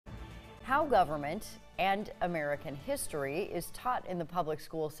How government and American history is taught in the public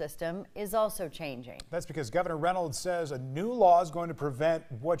school system is also changing. That's because Governor Reynolds says a new law is going to prevent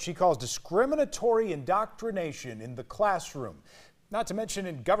what she calls discriminatory indoctrination in the classroom, not to mention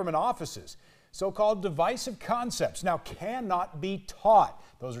in government offices. So-called divisive concepts now cannot be taught.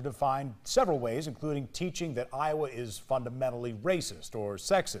 Those are defined several ways, including teaching that Iowa is fundamentally racist or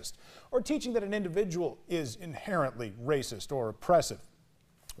sexist, or teaching that an individual is inherently racist or oppressive.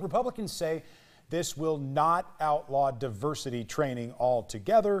 Republicans say this will not outlaw diversity training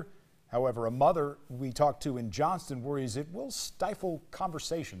altogether. However, a mother we talked to in Johnston worries it will stifle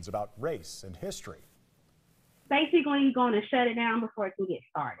conversations about race and history. Basically, going to shut it down before it can get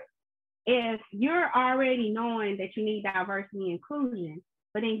started. If you're already knowing that you need diversity and inclusion,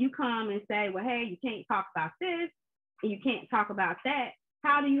 but then you come and say, well, hey, you can't talk about this and you can't talk about that,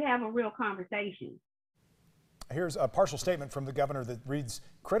 how do you have a real conversation? Here's a partial statement from the governor that reads,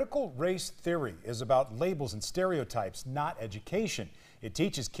 critical race theory is about labels and stereotypes, not education. It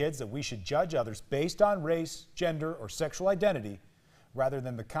teaches kids that we should judge others based on race, gender, or sexual identity rather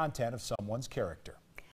than the content of someone's character.